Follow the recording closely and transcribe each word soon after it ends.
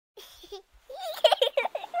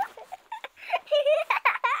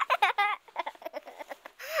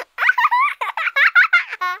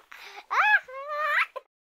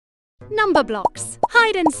Numberblocks,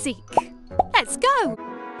 hide and seek. Let's go!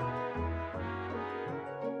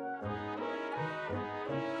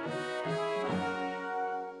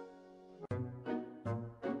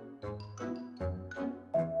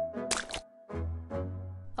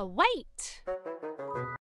 Wait!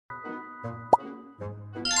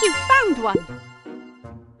 You found one!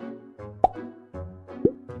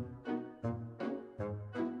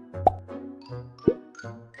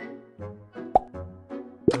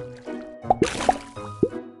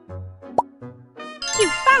 You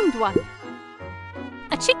found one!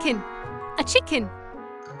 A chicken! A chicken!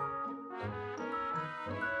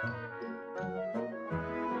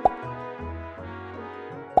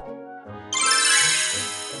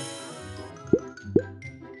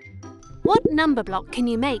 What number block can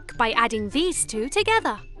you make by adding these two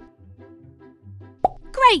together?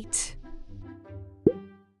 Great!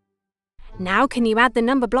 Now can you add the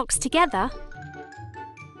number blocks together?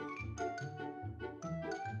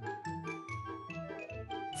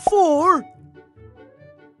 Four.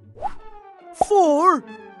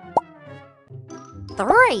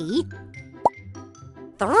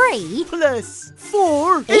 3 plus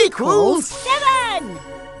 4 equals 7!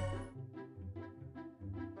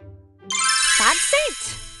 That's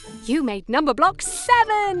it! You made number block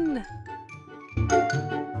 7!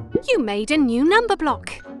 You made a new number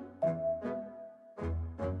block.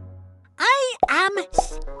 I am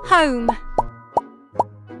Home.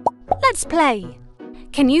 Let's play.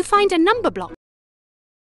 Can you find a number block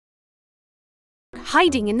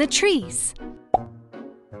hiding in the trees?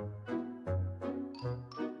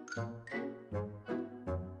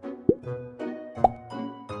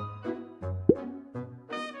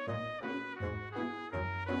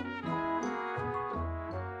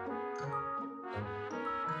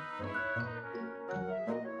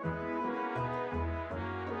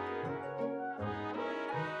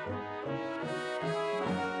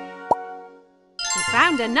 You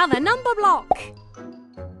found another number block.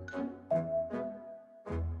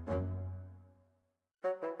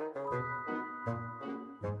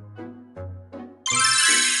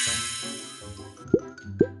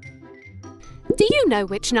 Do you know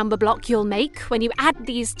which number block you'll make when you add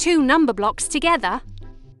these two number blocks together?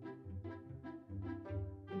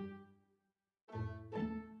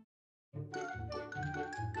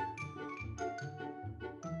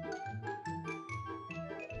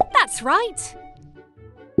 That's right.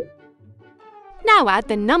 Now add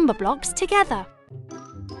the number blocks together.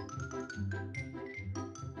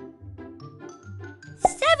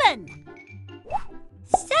 7!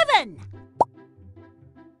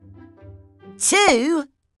 2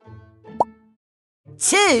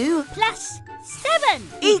 plus 7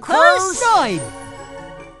 equals 9.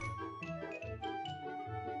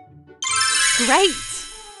 Great!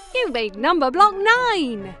 You made number block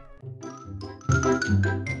 9.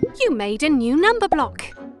 You made a new number block.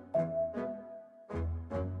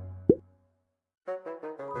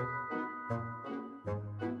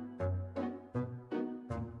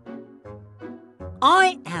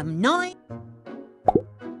 I am 9.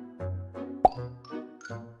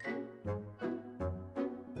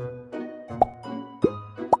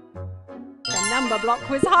 The number block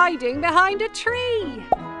was hiding behind a tree.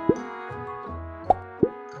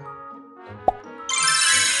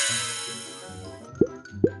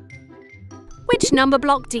 Which number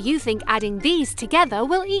block do you think adding these together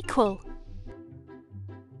will equal?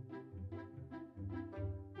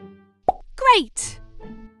 Great!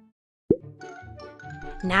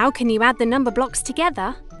 Now can you add the number blocks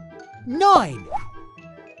together? 9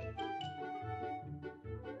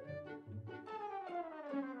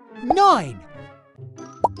 9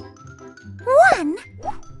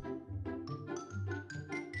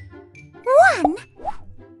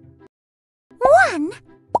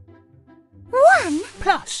 1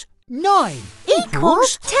 plus 9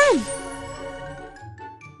 equals 10.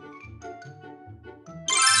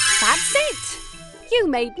 That's it! You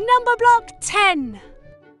made number block 10.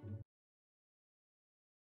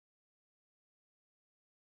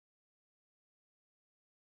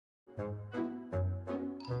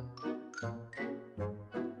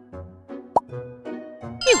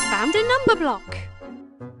 You found a number block.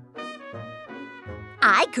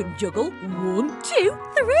 I can juggle 1, 2,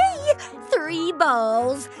 3. 3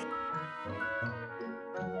 balls.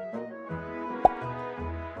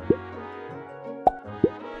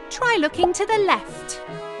 Try looking to the left.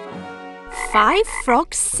 5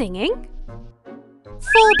 frogs singing.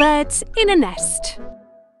 4 birds in a nest.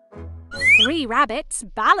 3 rabbits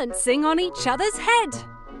balancing on each other's head.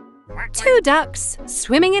 2 ducks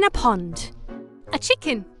swimming in a pond. A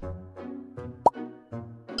chicken.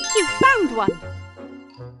 You found one.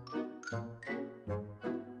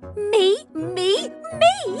 Me, me,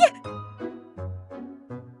 me!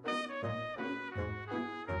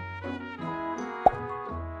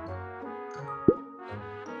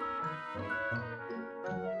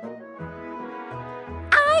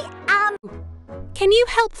 I am... Can you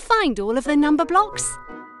help find all of the number blocks?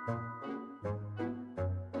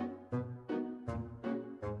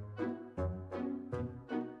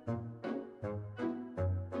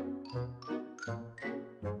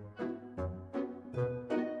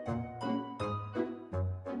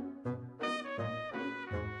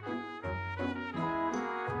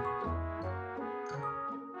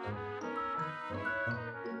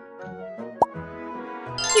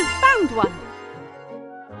 You found one!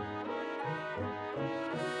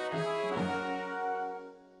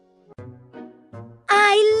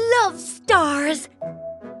 I love stars!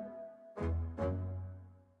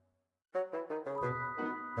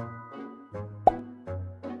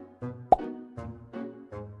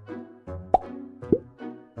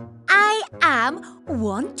 I am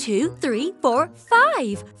 1, 2, 3, 4,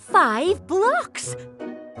 5. 5 blocks.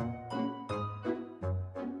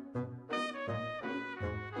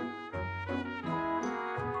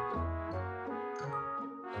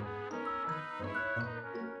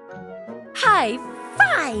 High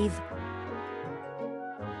five!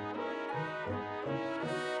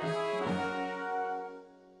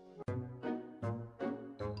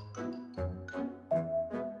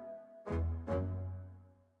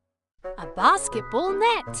 A basketball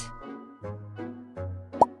net.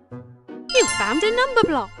 You found a number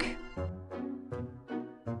block.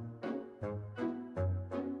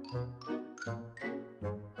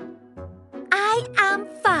 I am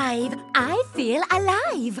 5. I feel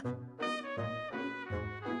alive.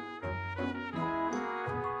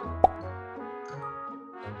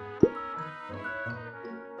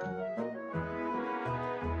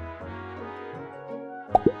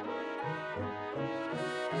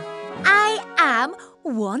 I am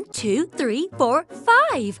 1, 2, 3, 4,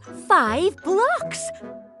 5. 5 blocks.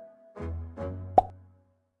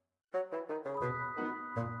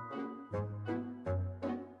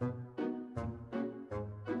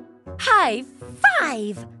 High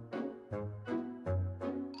five!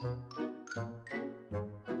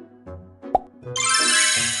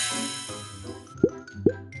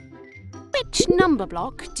 Which number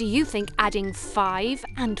block do you think adding 5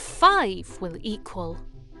 and 5 will equal?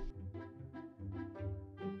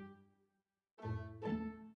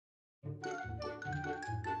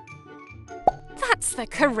 That's the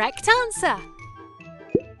correct answer!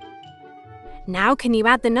 Now can you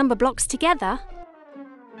add the number blocks together?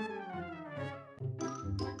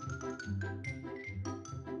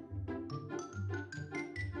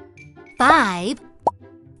 Five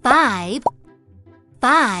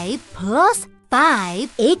plus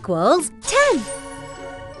 5 equals 10.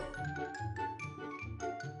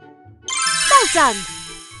 Well done!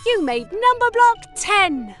 You made number block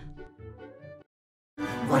 10!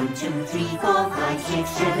 1, 2, 3, 4, 5, 6,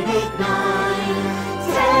 7, 8, 9,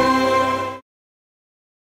 10.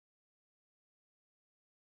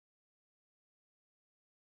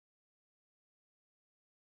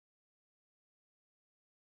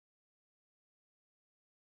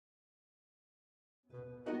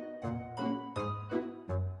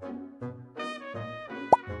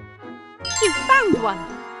 You found one!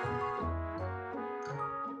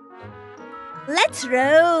 Let's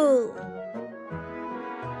roll!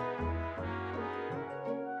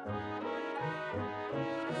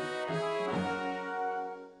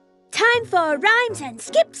 Time for rhymes and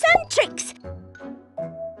skips and tricks!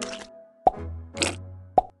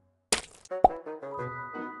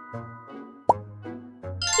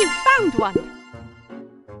 You found one!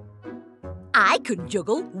 I can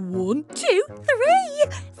juggle 1, 2, 3.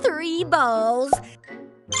 3 balls.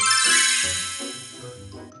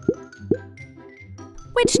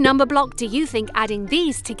 Which number block do you think adding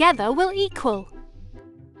these together will equal?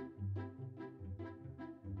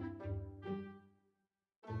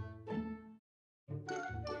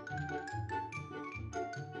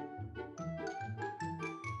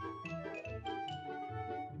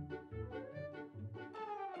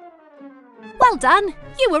 Well done!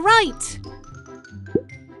 You were right!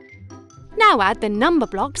 Now add the number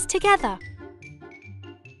blocks together.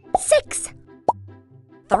 6.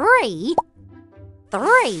 3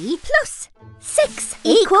 plus 6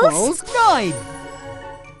 equals 9.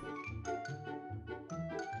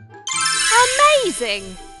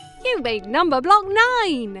 Amazing! You made number block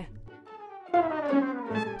 9!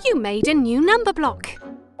 You made a new number block.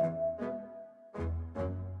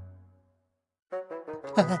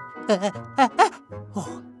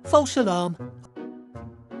 Oh, false alarm.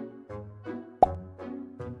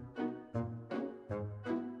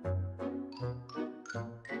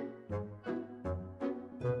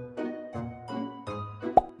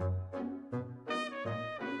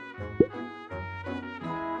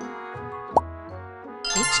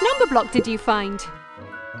 Which number block did you find?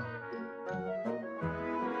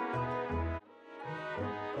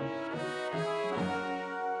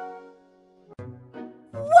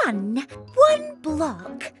 One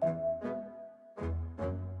block.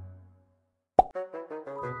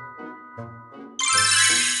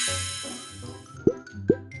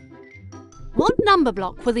 What number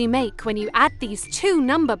block will you make when you add these two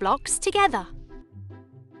number blocks together?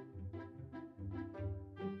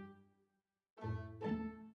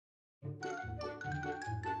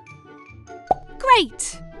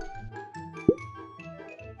 Great!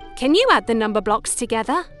 Can you add the number blocks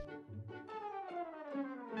together?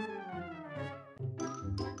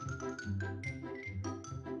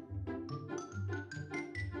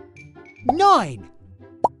 Nine.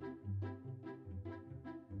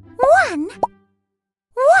 One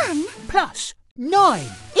Plus 9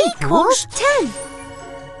 equals 10.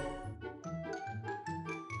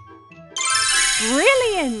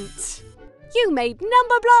 Brilliant! You made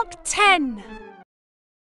number block 10.